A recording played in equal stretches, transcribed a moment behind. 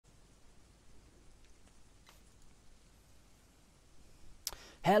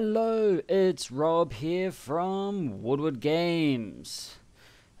Hello, it's Rob here from Woodward Games.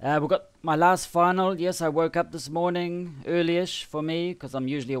 We've got my last final. Yes, I woke up this morning early-ish for me because I'm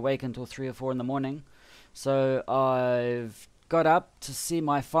usually awake until 3 or 4 in the morning. So I've got up to see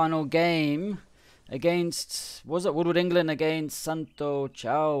my final game against, was it Woodward England against Santo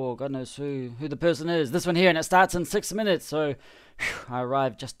Chao, or God knows who the person is. This one here, and it starts in 6 minutes, so I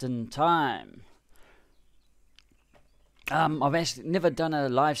arrived just in time. I've actually never done a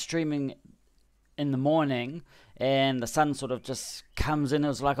live streaming in the morning, and the sun sort of just comes in. It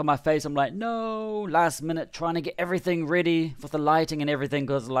was like on my face. I'm like, no, last minute trying to get everything ready for the lighting and everything,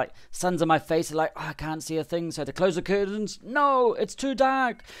 because like sun's on my face. Like, oh, I can't see a thing, so I had to close the curtains. No, it's too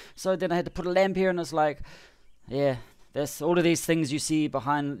dark. So then I had to put a lamp here, and it's like, yeah, there's all of these things you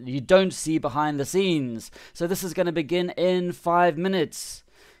don't see behind the scenes. So this is going to begin in 5 minutes.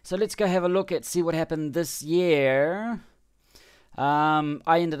 So let's go have a look at see what happened this year.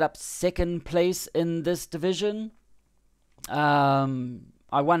 I ended up second place in this division. I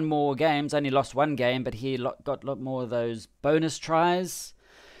won more games, only lost one game, but he got a lot more of those bonus tries.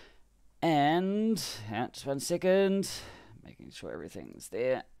 And, just 1 second, making sure everything's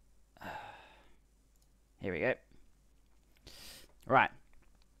there. Here we go. Right.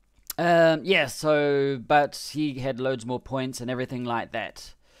 Yeah, so, but he had loads more points and everything like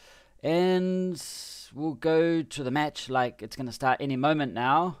that. And we'll go to the match like it's going to start any moment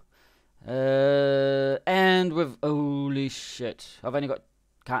now. And with, holy shit, I've only got,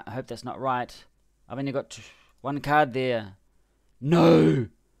 I hope that's not right. I've only got one card there. No.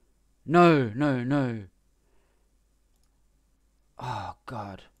 Oh,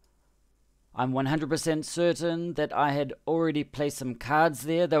 God. I'm 100% certain that I had already placed some cards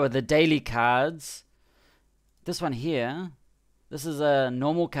there. They were the daily cards. This one here. This is a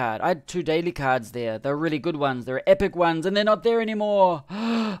normal card. I had 2 daily cards there. They're really good ones. They're epic ones, and they're not there anymore.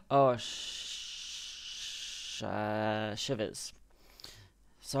 Oh, shivers.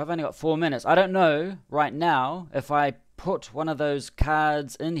 So I've only got 4 minutes. I don't know right now if I put one of those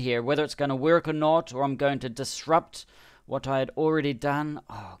cards in here, whether it's going to work or not, or I'm going to disrupt what I had already done.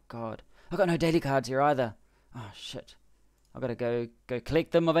 Oh, God. I've got no daily cards here either. Oh, shit. I've got to go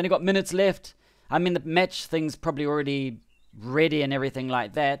collect them. I've only got minutes left. I mean, the match thing's probably already ready and everything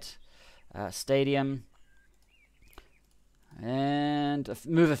like that. Stadium. And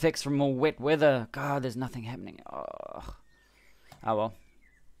move effects from more wet weather. God, there's nothing happening. Oh well.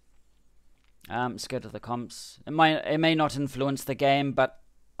 Let's go to the comps. It may not influence the game, but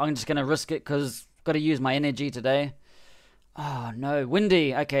I'm just going to risk it because I've got to use my energy today. Oh no,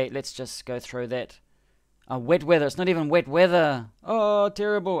 windy. Okay, let's just go through that. Wet weather. It's not even wet weather. Oh,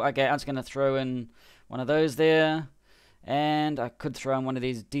 terrible. Okay, I'm just going to throw in one of those there. And I could throw in one of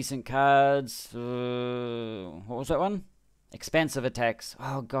these decent cards. What was that one? Expansive attacks.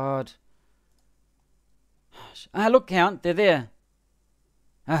 Oh, God. Look, Count. They're there.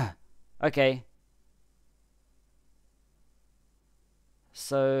 Okay.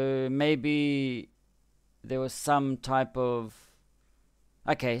 So maybe there was some type of...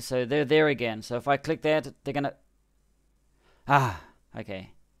 Okay, so they're there again. So if I click that, they're going to...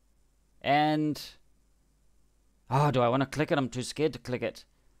 okay. And... Oh, do I want to click it? I'm too scared to click it.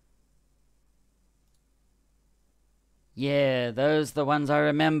 Yeah, those are the ones I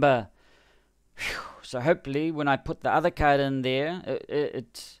remember. Whew. So hopefully when I put the other card in there,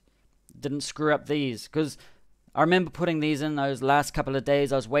 it didn't screw up these. Because I remember putting these in those last couple of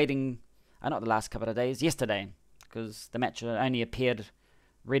days. I was waiting, not the last couple of days, yesterday. Because the match only appeared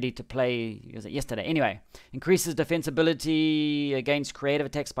ready to play yesterday. Anyway, increases defensibility against creative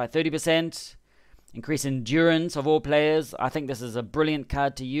attacks by 30%. Increase endurance of all players. I think this is a brilliant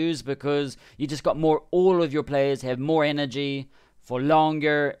card to use because you just got more, all of your players have more energy for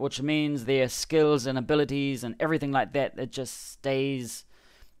longer, which means their skills and abilities and everything like that, it just stays,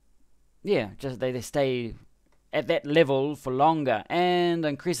 yeah, just they stay at that level for longer, and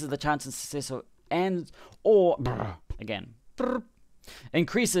increases the chance of success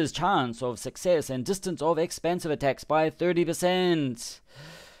increases chance of success and distance of expansive attacks by 30%.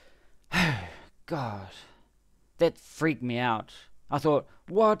 God, that freaked me out. I thought,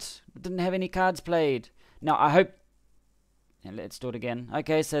 what? Didn't have any cards played. Now, I hope... Yeah, let's do it again.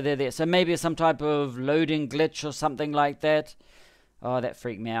 Okay, so they're there. So maybe some type of loading glitch or something like that. Oh, that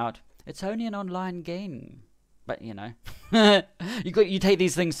freaked me out. It's only an online game. But, you know. you take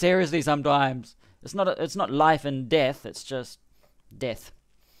these things seriously sometimes. It's not life and death. It's just death.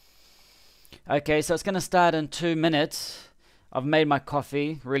 Okay, so it's going to start in 2 minutes. I've made my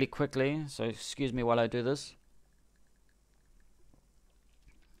coffee really quickly, so excuse me while I do this.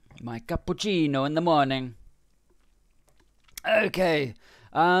 My cappuccino in the morning. Okay,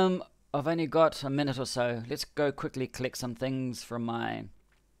 I've only got a minute or so. Let's go quickly collect some things from my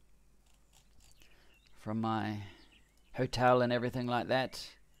hotel and everything like that.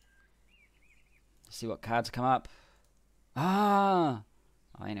 See what cards come up. Oh,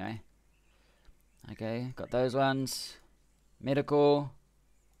 anyway. Okay, got those ones. Medical,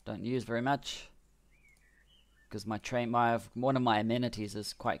 don't use very much because one of my amenities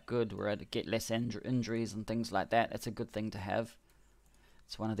is quite good, where I get less injuries and things like that. It's a good thing to have.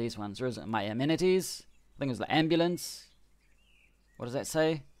 It's one of these ones. Where is it? My amenities. I think it's the ambulance. What does that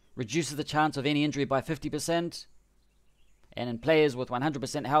say? Reduces the chance of any injury by 50%. And in players with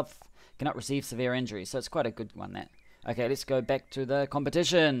 100% health cannot receive severe injury. So it's quite a good one, that. Okay, let's go back to the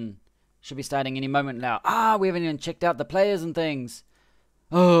competition. Should be starting any moment now. We haven't even checked out the players and things.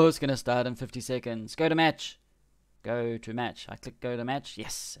 Oh, it's going to start in 50 seconds. Go to match. Go to match. I click go to match.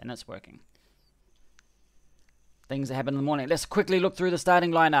 Yes, and it's working. Things that happen in the morning. Let's quickly look through the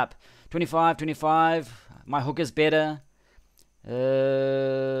starting lineup. 25, 25. My hook is better.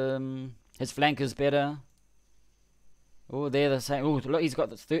 His flank is better. Oh, they're the same. Oh, look, he's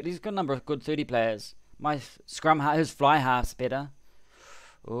got a number of good 30 players. My his fly half's better.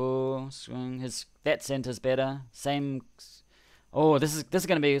 Oh, that center's better. Same. Oh, this is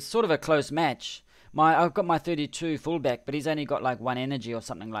going to be sort of a close match. I've got my 32 fullback, but he's only got like 1 energy or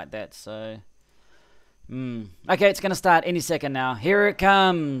something like that. So, okay, it's going to start any second now. Here it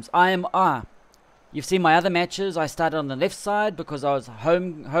comes. You've seen my other matches. I started on the left side because I was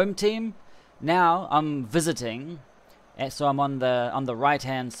home team. Now I'm visiting, so I'm on the right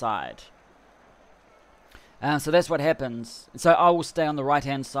hand side. So that's what happens. So I will stay on the right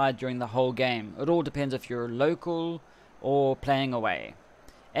hand side during the whole game. It all depends if you're local or playing away.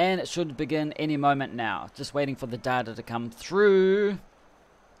 And it should begin any moment now. Just waiting for the data to come through.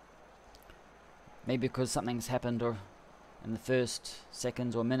 Maybe because something's happened or in the first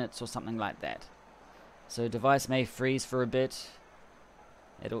seconds or minutes or something like that. So device may freeze for a bit.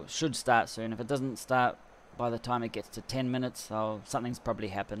 It should start soon. If it doesn't start by the time it gets to 10 minutes, something's probably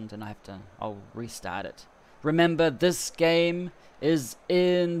happened and I'll restart it. Remember, this game is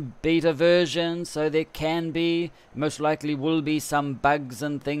in beta version, so there can be, most likely will be, some bugs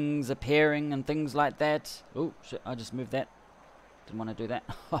and things appearing and things like that. Oh, shit, I just moved that. Didn't want to do that.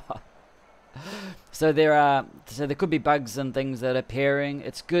 So there could be bugs and things that are appearing.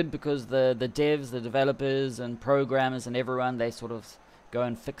 It's good because the devs, the developers and programmers and everyone, they sort of go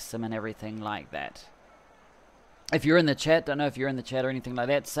and fix them and everything like that. If you're in the chat, don't know if you're in the chat or anything like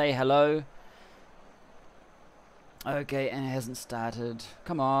that, say hello. Okay, and it hasn't started.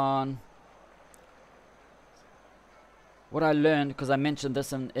 Come on. What I learned, because I mentioned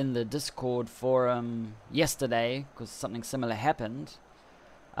this in the Discord forum yesterday, because something similar happened.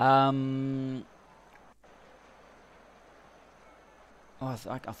 I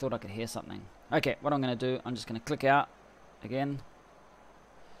thought I could hear something. Okay, what I'm going to do, I'm just going to click out again.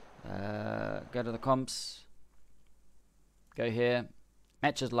 Go to the comps. Go here.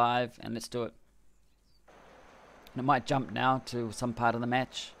 Match is live, and let's do it. And it might jump now to some part of the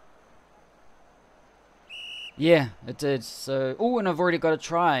match. Yeah, it did. So, and I've already got a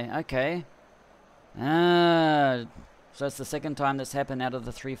try. Okay. So it's the second time that's happened out of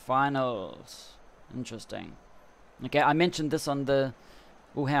the 3 finals. Interesting. Okay, I mentioned this on the...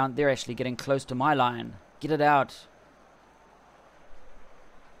 how they're actually getting close to my line. Get it out.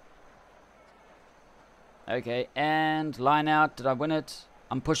 Okay, and line out. Did I win it?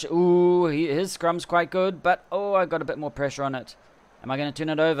 I'm pushing. His scrum's quite good, but I got a bit more pressure on it. Am I going to turn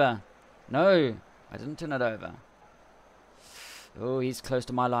it over? No, I didn't turn it over. He's close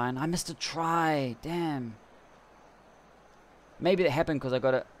to my line. I missed a try. Damn. Maybe it happened because I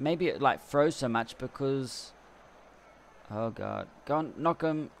got it. Maybe it like froze so much because. Oh god, go on, knock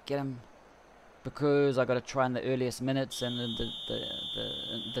him, get him. Because I got to try in the earliest minutes and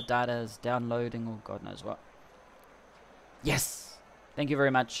the data is downloading or God knows what. Yes. Thank you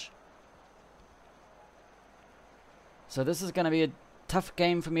very much. So this is going to be a tough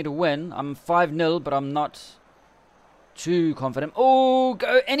game for me to win. I'm 5-0, but I'm not too confident. Oh,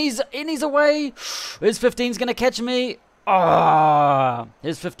 go, and he's away. His 15's going to catch me.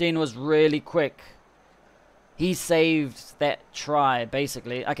 His 15 was really quick. He saved that try,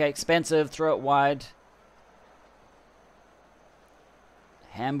 basically. Okay, expensive. Throw it wide.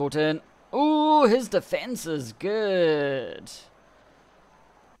 Hambleton. His defense is good.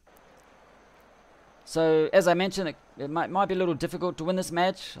 So, as I mentioned, it might be a little difficult to win this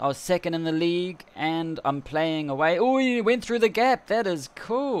match. I was second in the league, and I'm playing away. He went through the gap. That is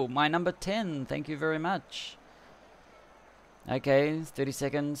cool. My number 10. Thank you very much. Okay, 30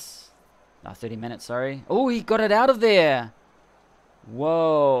 seconds. 30 minutes, sorry. He got it out of there.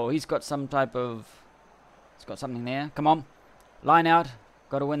 Whoa, he's got some type of... He's got something there. Come on. Line out.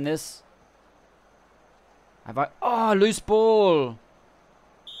 Got to win this. Have I... Oh, loose ball.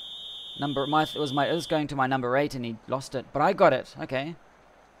 It was going to my number 8 and he lost it. But I got it. Okay.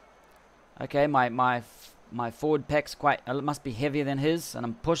 Okay, my forward pack's it must be heavier than his. And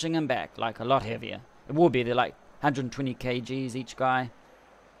I'm pushing him back. Like, a lot heavier. It will be. They're like 120 kgs each guy.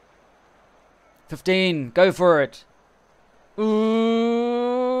 15. Go for it.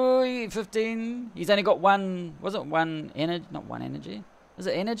 Ooh, 15. He's only got one. Was it one energy? Not one energy. Is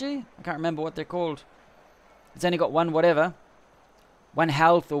it energy? I can't remember what they're called. He's only got one whatever. One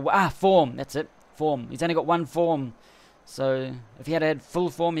health or form. That's it. Form. He's only got one form. So if he had full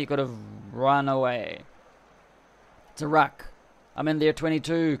form, he could have run away. It's a ruck. I'm in there.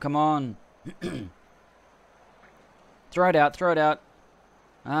 22. Come on. Throw it out. Throw it out.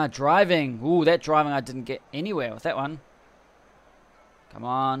 Driving. Ooh, that driving, I didn't get anywhere with that one. Come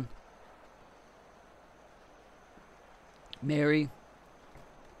on. Mary.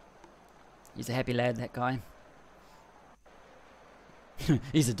 He's a happy lad, that guy.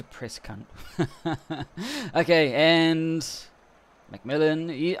 He's a depressed cunt. Okay, and Macmillan.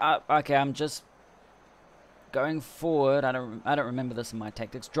 Okay, I'm just going forward. I don't remember this in my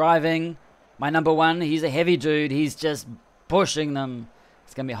tactics. Driving. My number 1. He's a heavy dude. He's just pushing them.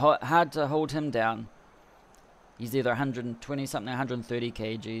 It's gonna be hard to hold him down. He's either 120 something, 130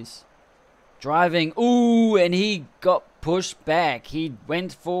 kgs. Driving. Ooh, and he got pushed back. He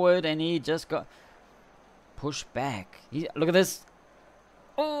went forward and he just got pushed back. Look at this.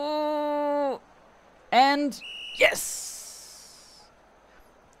 Oh, and yes!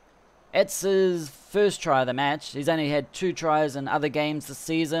 It's his first try of the match. He's only had 2 tries in other games this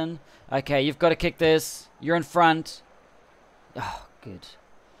season. Okay, you've got to kick this. You're in front. Oh, good.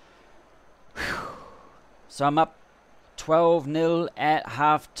 Whew. So I'm up 12-0 at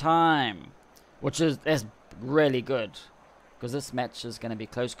half time, that's really good, because this match is going to be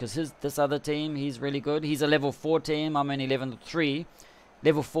close. Because this other team, he's really good. He's a level 4 team. I'm only level 3.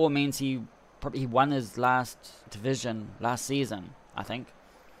 Level 4 means he won his last division last season, I think,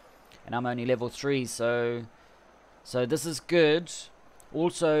 and I'm only level 3. So this is good.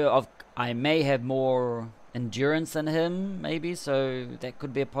 Also, I may have more endurance than him, maybe, so that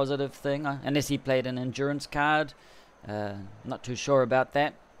could be a positive thing, unless he played an endurance card. Not too sure about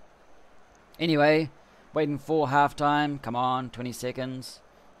that. Anyway, waiting for halftime. Come on, 20 seconds.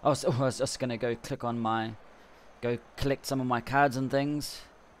 I was just gonna go collect some of my cards and things.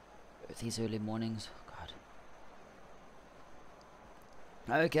 These early mornings,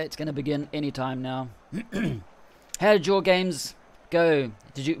 God. Okay, it's gonna begin anytime now. How did your games go?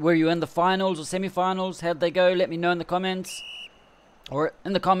 Were you in the finals or semi-finals? How'd they go? Let me know in the comments, or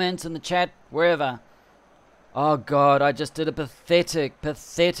in the comments, in the chat, wherever. Oh God, I just did a pathetic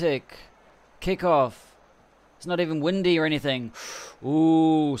kickoff. It's not even windy or anything.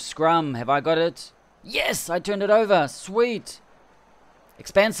 Ooh, scrum. Have I got it? Yes, I turned it over. Sweet.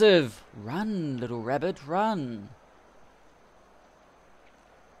 Expansive. Run, little rabbit, run.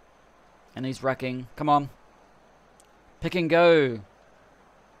 And he's rucking. Come on. Pick and go.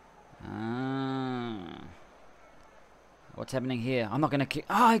 What's happening here? I'm not going to kick.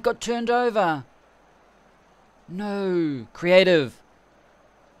 I got turned over. No. Creative.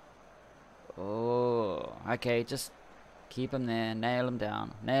 Oh, okay. Just keep him there. Nail him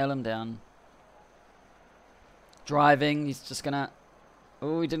down. Nail him down. Driving. He's just going to...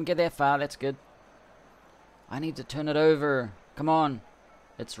 Oh, he didn't get that far. That's good. I need to turn it over. Come on.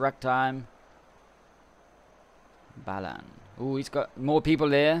 It's ruck time. Balan. Oh, he's got more people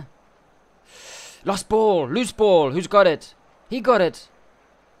there. Lost ball. Loose ball. Who's got it? He got it.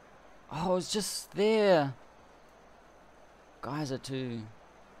 Oh, it's just there. Guys are too...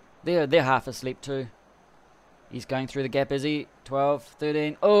 They're half asleep too. He's going through the gap, is he? 12,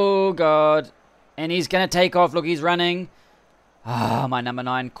 13. Oh, God. And he's going to take off. Look, he's running. Ah, my number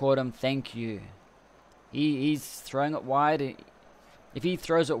 9 caught him. Thank you. He's throwing it wide. If he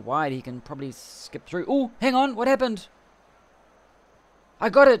throws it wide, he can probably skip through. Oh, hang on. What happened? I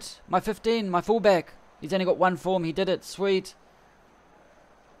got it. My 15, my fullback. He's only got one form. He did it. Sweet.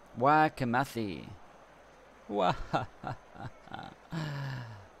 Wakamathi.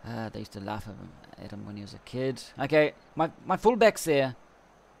 They used to laugh at him when he was a kid. Okay, my fullback's there.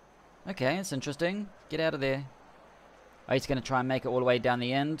 Okay, that's interesting. Get out of there. Oh, he's going to try and make it all the way down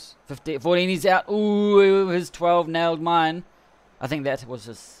the end. 15, 14, he's out. Ooh, his 12 nailed mine. I think that was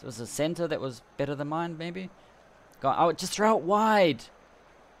a center that was better than mine, maybe. Oh, just throw it wide.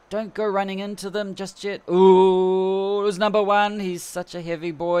 Don't go running into them just yet. Ooh, it was number 1. He's such a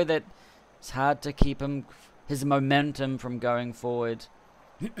heavy boy that it's hard to keep him his momentum from going forward.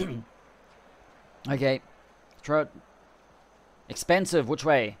 Okay. Throw it. Expensive. Which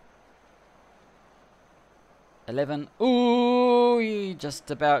way? 11. Ooh, he just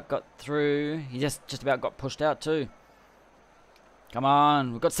about got through. He just about got pushed out too. Come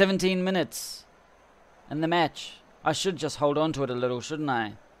on. We've got 17 minutes in the match. I should just hold on to it a little, shouldn't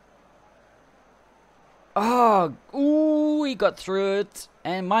I? Oh, ooh, he got through it.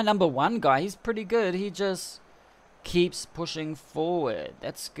 And my number 1 guy, he's pretty good. He just keeps pushing forward.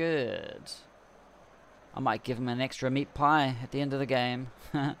 That's good. I might give him an extra meat pie at the end of the game.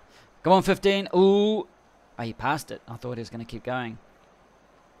 Come on, 15. Ooh. Oh, he passed it. I thought he was going to keep going.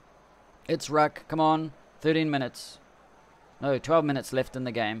 It's ruck. Come on. 13 minutes. No, 12 minutes left in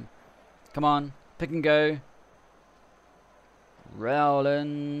the game. Come on. Pick and go.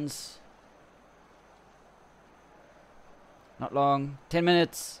 Rowlands. Not long. 10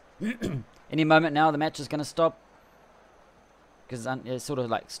 minutes. Any moment now the match is going to stop. Because it sort of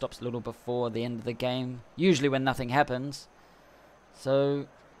like stops a little before the end of the game. Usually when nothing happens. So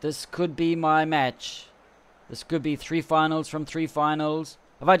this could be my match. This could be 3 finals from 3 finals.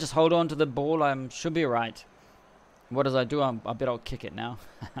 If I just hold on to the ball, I should be right. What does I do? I bet I'll kick it now.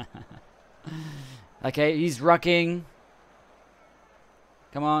 Okay, he's rucking.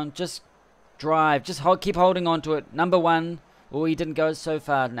 Come on, just drive. Just keep holding on to it. Number 1. Oh, he didn't go so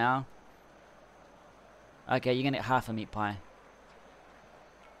far now. Okay, you're going to get half a meat pie.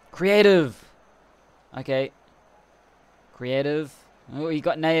 Creative. Okay. Creative. Oh, he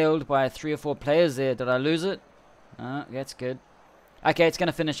got nailed by 3 or 4 players there. Did I lose it? That's good. Okay, it's going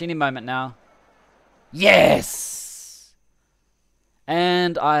to finish any moment now. Yes!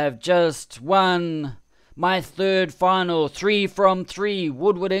 And I have just won my 3rd final. 3 from 3.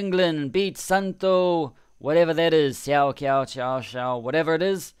 Woodward England beat Santo. Whatever that is. Xiao, Kiao, Xiao, Xiao. Whatever it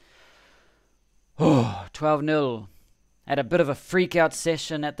is. Oh, 12-0. Had a bit of a freak out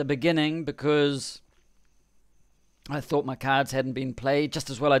session at the beginning because I thought my cards hadn't been played. Just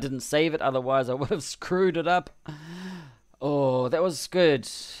as well I didn't save it, otherwise I would have screwed it up. Oh, that was good.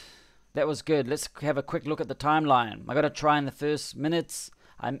 That was good. Let's have a quick look at the timeline. I got a try in the first minutes.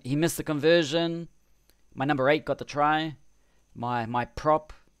 He missed the conversion. My number 8 got the try. My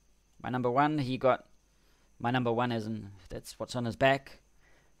prop, my number 1, he got... My number 1 isn't... That's what's on his back.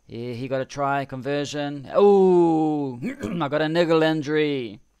 Yeah, he got a try, conversion. Oh, I got a niggle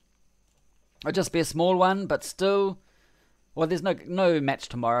injury. It'll just be a small one, but still. Well, there's no match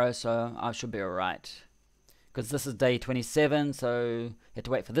tomorrow, so I should be alright. Because this is day 27, so you have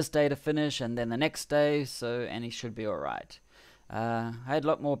to wait for this day to finish, and then the next day, and he should be alright. I had a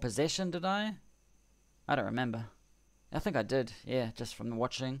lot more possession, did I? I don't remember. I think I did, yeah, just from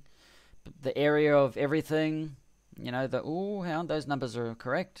watching. But the area of everything... You know, Hound, those numbers are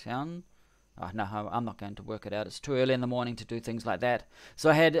correct, Hound. Oh, no, I'm not going to work it out. It's too early in the morning to do things like that. So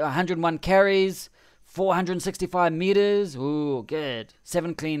I had 101 carries, 465 meters. Ooh, good.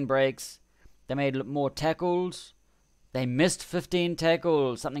 7 clean breaks. They made more tackles. They missed 15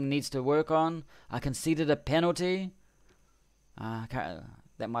 tackles. Something needs to work on. I conceded a penalty. Did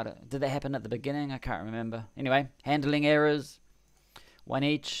that happen at the beginning? I can't remember. Anyway, handling errors. 1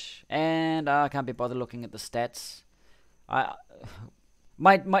 each, and I can't be bothered looking at the stats. Do you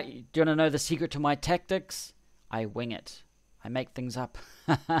want to know the secret to my tactics? I wing it. I make things up.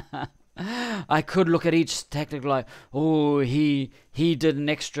 I could look at each tactic like, oh, he did an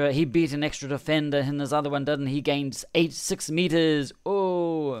extra, he beat an extra defender, and this other one didn't. He gained 6 meters.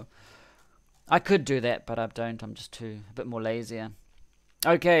 Oh, I could do that, but I don't. I'm just a bit more lazier.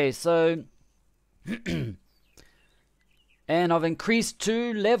 Okay, so. And I've increased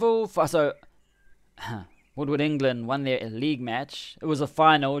to level 5. So, Woodward England won their league match. It was a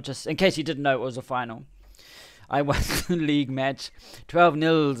final, just in case you didn't know it was a final. I won the league match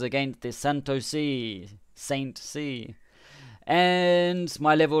 12-0 against the Saint C. And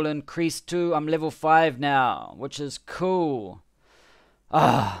my level increased to, I'm level 5 now, which is cool.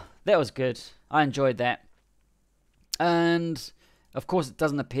 That was good. I enjoyed that. And, of course, it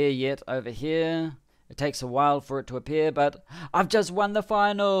doesn't appear yet over here. It takes a while for it to appear, but I've just won the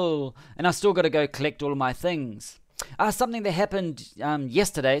final. And I've still got to go collect all of my things. Something that happened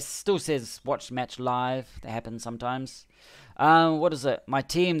yesterday, still says watch match live. That happens sometimes. What is it? My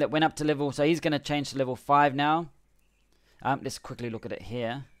team that went up to level, so he's going to change to level 5 now. Let's quickly look at it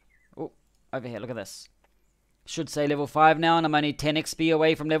here. Oh, over here, look at this. Should say level 5 now, and I'm only 10 XP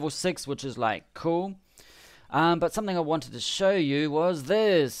away from level 6, which is like cool. But something I wanted to show you was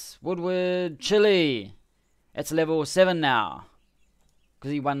this. Woodward Chile. It's level 7 now.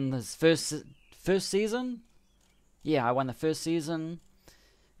 Because he won his first season? Yeah, I won the first season.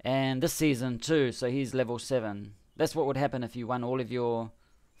 and this season too, so he's level 7. That's what would happen if you won all of your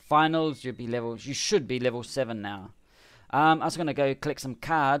finals. You should be level 7 now. I was going to go collect some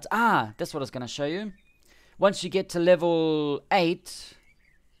cards. That's what I was going to show you. Once you get to level 8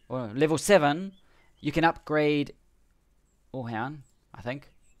 or level 7, you can upgrade. Oh, hang on, I think.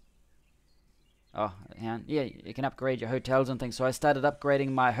 Oh, hang on. Yeah, you can upgrade your hotels and things. So I started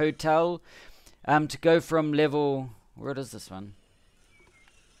upgrading my hotel to go from level. Where is this one?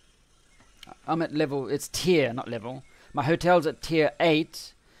 I'm at level. It's tier, not level. My hotel's at tier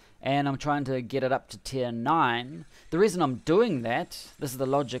 8, and I'm trying to get it up to tier 9. The reason I'm doing that, this is the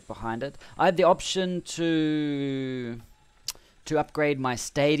logic behind it. I have the option to upgrade my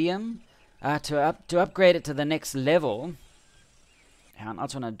stadium, to upgrade it to the next level. Hang on, I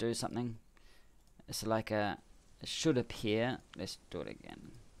just want to do something. It's like it should appear. Let's do it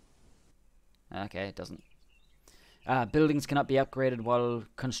again. Okay, it doesn't. Buildings cannot be upgraded while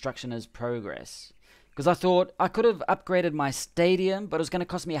construction is progress. Because I thought I could have upgraded my stadium, but it was going to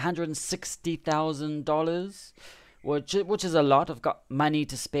cost me $160,000, which is a lot. I've got money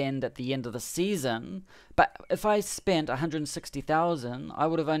to spend at the end of the season. But if I spent $160,000, I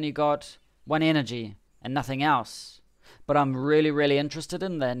would have only got 1 energy and nothing else. But I'm really, really interested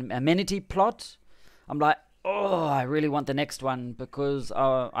in the amenity plot. I'm like, oh, I really want the next one because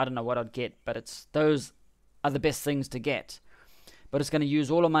I don't know what I'd get, but those are the best things to get. But it's going to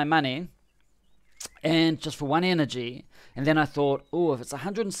use all of my money, and just for 1 energy. And then I thought, oh, if it's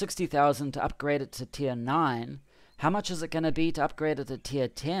 160,000 to upgrade it to tier 9, how much is it going to be to upgrade it to tier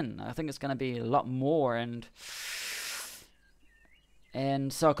 10? I think it's going to be a lot more. And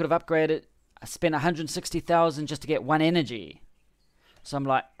so I could have upgraded. I spent 160,000 just to get 1 energy. So I'm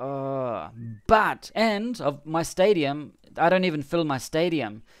like, oh. And of my stadium, I don't even fill my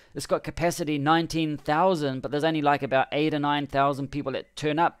stadium. It's got capacity 19,000, but there's only like about 8 or 9,000 people that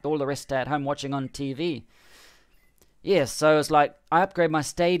turn up. All the rest stay at home watching on TV. Yeah, so it's like I upgrade my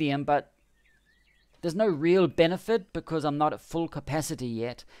stadium, but there's no real benefit because I'm not at full capacity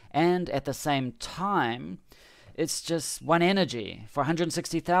yet. And at the same time, it's just 1 energy for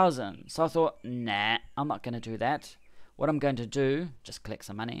 160,000. So I thought, nah, I'm not going to do that. What I'm going to do, just collect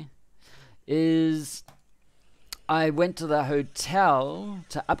some money, is I went to the hotel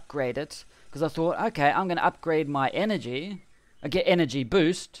to upgrade it because I thought, okay, I'm going to upgrade my energy. I get energy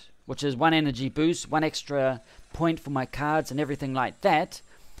boost, which is 1 energy boost, 1 extra point for my cards and everything like that.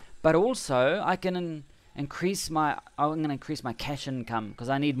 But also, I can I'm going to increase my cash income because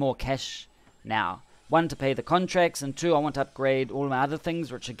I need more cash now. 1, to pay the contracts, and 2, I want to upgrade all my other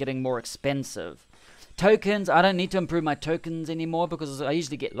things which are getting more expensive. Tokens, I don't need to improve my tokens anymore because I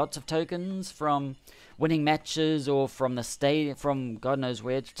usually get lots of tokens from winning matches or from the stadium, from God knows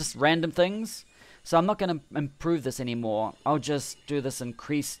where, just random things. So I'm not going to improve this anymore. I'll just do this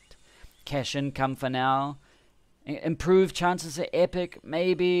increased cash income for now. Improve chances of epic,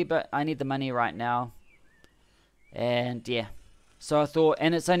 maybe, but I need the money right now. And yeah, so I thought,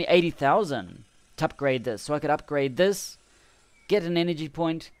 and it's only 80,000 to upgrade this. So I could upgrade this, get an energy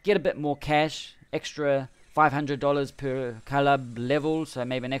point, get a bit more cash, extra $500 per club level, so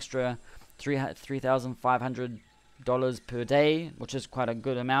maybe an extra $3,500 per day, which is quite a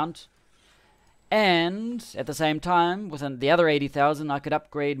good amount. And at the same time, with the other 80,000, I could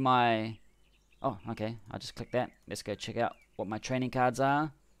upgrade my. Oh, okay. I just clicked that. Let's go check out what my training cards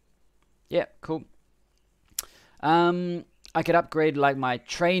are. Yeah, cool. I could upgrade like my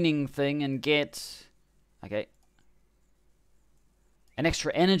training thing and get an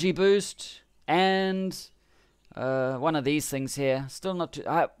extra energy boost. And one of these things here, still not too.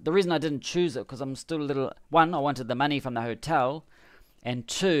 The reason I didn't choose it because I'm still a little. 1, I wanted the money from the hotel, and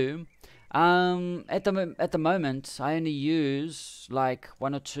 2, at the moment I only use like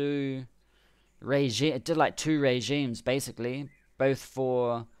 1 or 2 regime. It did like 2 regimes basically, both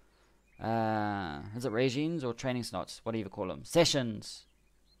for is it regimes or training slots? What do you call them? Sessions,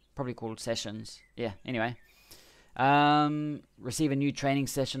 probably called sessions. Yeah. Anyway. Receive a new training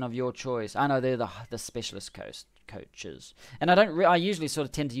session of your choice. I know they're the specialist coaches, and I usually sort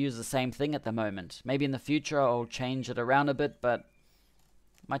of tend to use the same thing at the moment. Maybe in the future I'll change it around a bit, but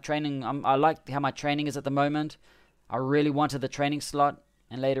my training, I like how my training is at the moment. I really wanted the training slot,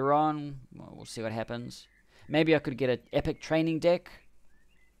 and later on, well, we'll see what happens. Maybe I could get an epic training deck,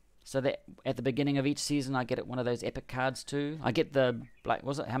 so that at the beginning of each season I get one of those epic cards too. I get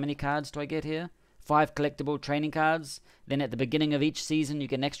how many cards do I get here? 5 collectible training cards. Then at the beginning of each season you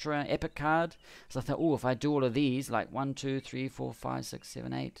get an extra epic card. So I thought, oh, if I do all of these, like 1, 2, 3, 4, 5, 6,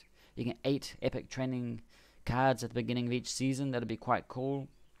 7, 8, you get 8 epic training cards at the beginning of each season. That'd be quite cool.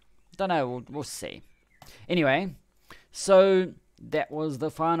 Don't know, we'll see. Anyway, so that was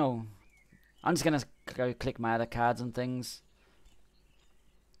the final. I'm just going to go click my other cards and things.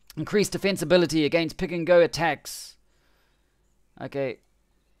 Increased defensibility against pick and go attacks. Okay.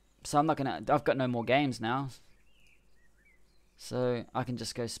 So I'm not going to... I've got no more games now. So I can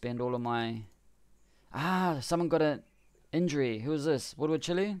just go spend all of my... someone got an injury. Who was this? Woodward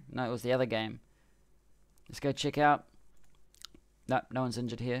Chile? No, it was the other game. Let's go check out. No one's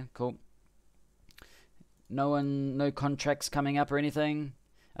injured here. Cool. No contracts coming up or anything.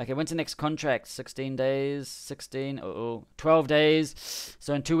 Okay, when's the next contract? 16 days, 12 days.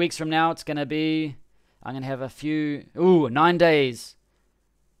 So in 2 weeks from now, it's going to be, I'm going to have a few, 9 days.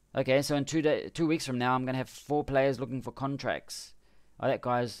 Okay, so in 2 weeks from now, I'm going to have 4 players looking for contracts. Oh, that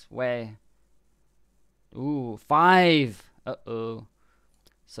guy's way. 5.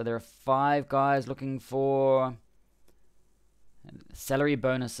 So there are 5 guys looking for salary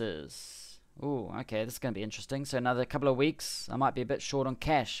bonuses. Okay, this is going to be interesting. So another couple of weeks, I might be a bit short on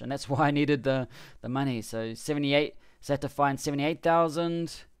cash, and that's why I needed the money. So 78, so I had to find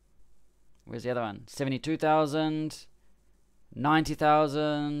 78,000. Where's the other one? 72,000,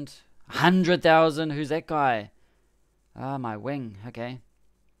 90,000, 100,000. Who's that guy? My wing. Okay.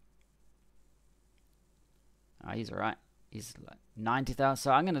 He's alright. He's like 90,000.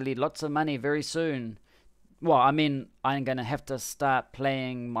 So I'm going to need lots of money very soon. Well, I mean, I'm going to have to start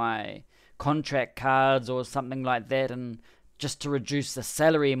playing my contract cards or something like that, and just to reduce the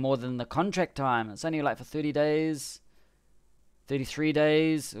salary more than the contract time. It's only like for 30 days, 33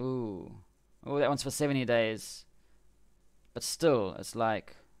 days. That one's for 70 days. But still, it's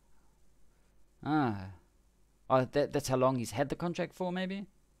like, that's how long he's had the contract for, maybe?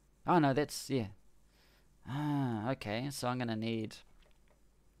 Oh no, that's, yeah. Okay, so I'm gonna need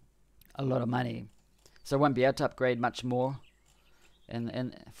a lot of money, so I won't be able to upgrade much more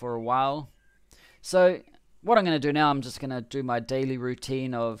in for a while. So what I'm going to do now, I'm just going to do my daily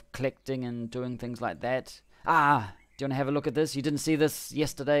routine of collecting and doing things like that. Do you want to have a look at this? You didn't see this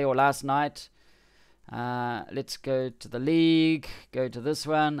yesterday or last night. Let's go to the league. Go to this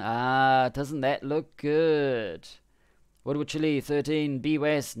one. Doesn't that look good? Woodward Chile 13, B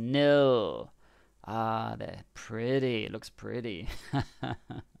West 0. They're pretty. It looks pretty.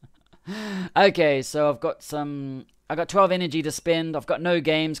 Okay, so I've got 12 energy to spend. I've got no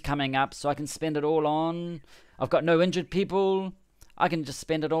games coming up, so I can spend it all on... I've got no injured people. I can just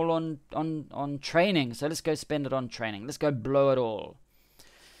spend it all on training. So let's go spend it on training. Let's go blow it all.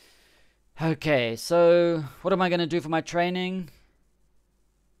 Okay, so what am I going to do for my training?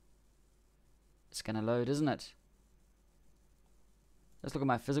 It's going to load, isn't it? Let's look at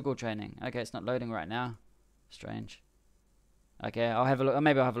my physical training. Okay, it's not loading right now. Strange. Okay, I'll have a look.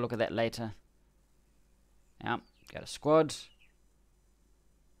 Maybe I'll have a look at that later. Yeah. Go to squad.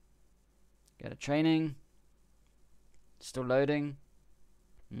 Go to training. Still loading.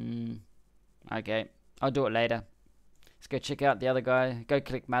 Okay. I'll do it later. Let's go check out the other guy. Go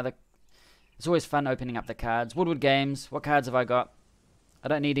click my other. It's always fun opening up the cards. Woodward Games. What cards have I got? I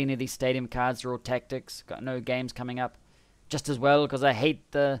don't need any of these stadium cards. They're all tactics. Got no games coming up. Just as well, because I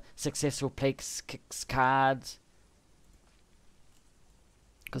hate the successful kicks cards.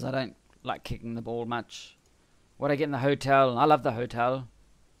 Because I don't like kicking the ball much. What I get in the hotel. I love the hotel.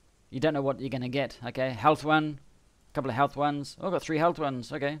 You don't know what you're going to get. Okay, health one. A couple of health ones. Oh, I've got 3 health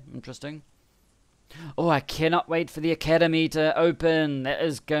ones. Okay, interesting. Oh, I cannot wait for the academy to open. That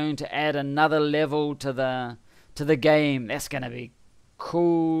is going to add another level to the game. That's going to be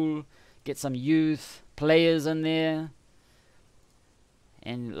cool. Get some youth players in there.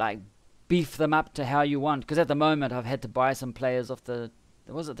 And like beef them up to how you want. Because at the moment I've had to buy some players off the...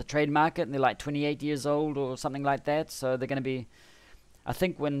 Was it the trade market? And they're like 28 years old or something like that. So they're going to be... I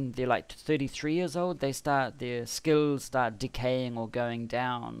think when they're like 33 years old, their skills start decaying or going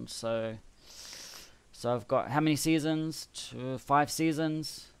down. So I've got how many seasons? 5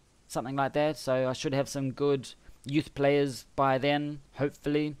 seasons, something like that. So I should have some good youth players by then,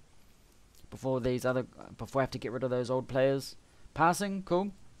 hopefully, before I have to get rid of those old players. Passing,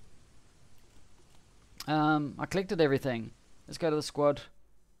 cool. I collected everything. Let's go to the squad.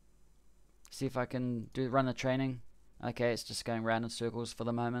 See if I can run the training. Okay, it's just going round in circles for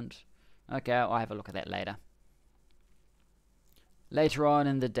the moment. Okay, I'll have a look at that later. Later on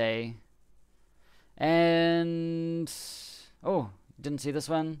in the day. And... oh, didn't see this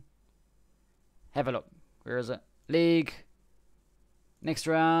one. Have a look. Where is it? League. Next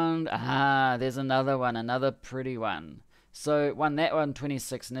round. There's another one. Another pretty one. So, won that one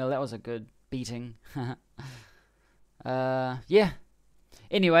 26-0. That was a good beating. Yeah.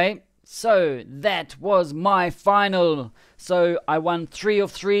 Anyway... so that was my final. So I won 3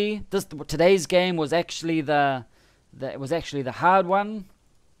 of 3. Today's game was actually the that was actually the hard one.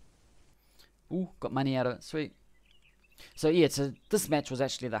 Ooh, got money out of it. Sweet. So yeah, so this match was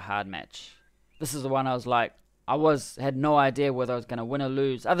actually the hard match. This is the one I was like, had no idea whether I was going to win or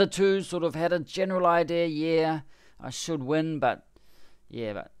lose. Other two sort of had a general idea, yeah, I should win, but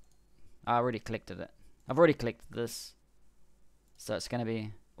yeah, but I already collected it. I've already collected this. So it's going to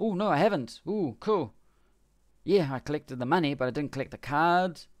be... Oh, no, I haven't. Ooh, cool. Yeah, I collected the money, but I didn't collect the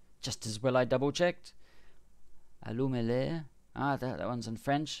card. Just as well I double-checked. Allumele. Ah, that one's in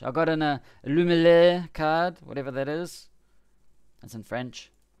French. I got an Allumele card, whatever that is. That's in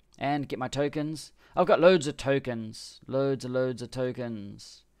French. And get my tokens. I've got loads of tokens. Loads of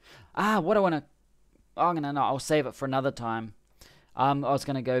tokens. Ah, what I want to... Oh, no, I'll save it for another time. I was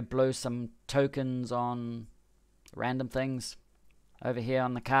going to go blow some tokens on random things over here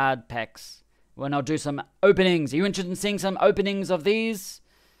on the card packs. When I'll do some openings. Are you interested in seeing some openings of these?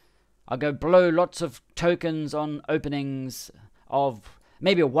 I'll go blow lots of tokens on openings of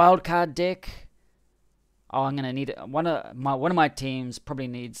maybe a wildcard deck. Oh, I'm going to need it. One of my teams probably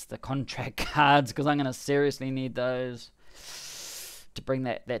needs the contract cards because I'm going to seriously need those to bring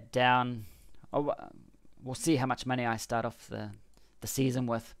that down. Oh, we'll see how much money I start off the season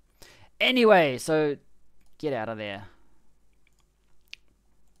with. Anyway, so get out of there.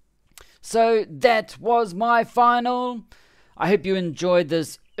 So that was my final. I hope you enjoyed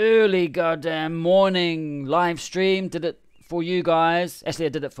this early goddamn morning live stream. Did it for you guys. Actually, I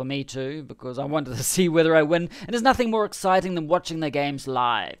did it for me too because I wanted to see whether I win. And there's nothing more exciting than watching the games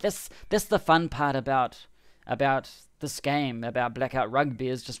live. That's the fun part about this game, about Blackout Rugby,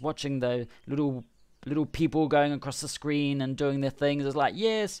 is just watching the little people going across the screen and doing their things. It's like,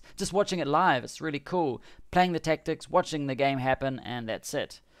 yes, just watching it live. It's really cool. Playing the tactics, watching the game happen, and that's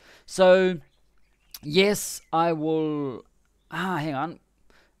it. So, yes, I will... hang on.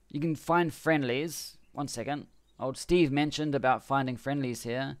 You can find friendlies. 1 second. Old Steve mentioned about finding friendlies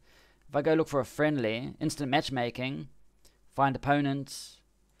here. If I go look for a friendly, instant matchmaking, find opponents.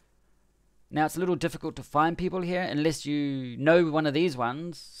 Now, it's a little difficult to find people here unless you know one of these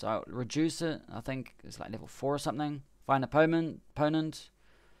ones. So, I'll reduce it. I think it's like level 4 or something. Find opponent.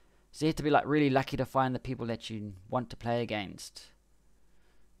 So, you have to be like really lucky to find the people that you want to play against.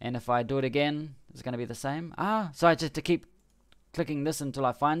 And if I do it again, it's going to be the same. So I just have to keep clicking this until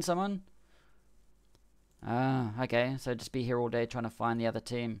I find someone. Okay. So just be here all day trying to find the other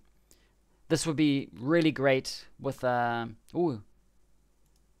team. This would be really great with... Ooh.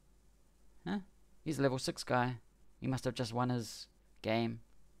 Huh? He's a level 6 guy. He must have just won his game.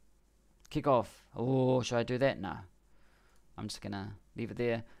 Kick off. Oh, should I do that? No. I'm just going to leave it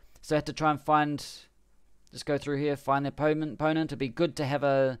there. So I have to try and find... Just go through here, find the opponent. It'd be good to have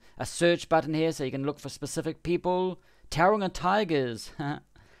a search button here so you can look for specific people. Tauranga Tigers.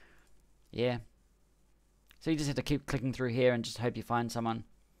 Yeah. So you just have to keep clicking through here and just hope you find someone.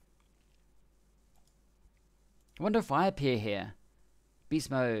 I wonder if I appear here.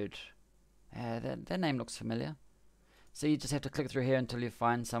 Beast mode. That name looks familiar. So you just have to click through here until you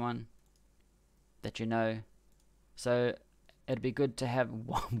find someone that you know. So it'd be good to have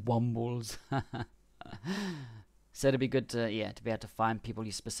wombles. So it'd be good to be able to find people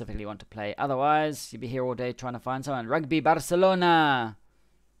you specifically want to play. Otherwise, you'd be here all day trying to find someone. Rugby Barcelona.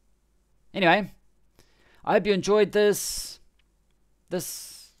 Anyway, I hope you enjoyed this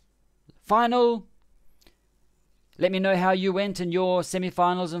final. Let me know how you went in your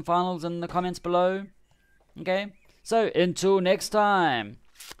semi-finals and finals in the comments below. Okay, so until next time,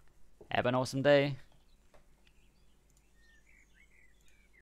 have an awesome day.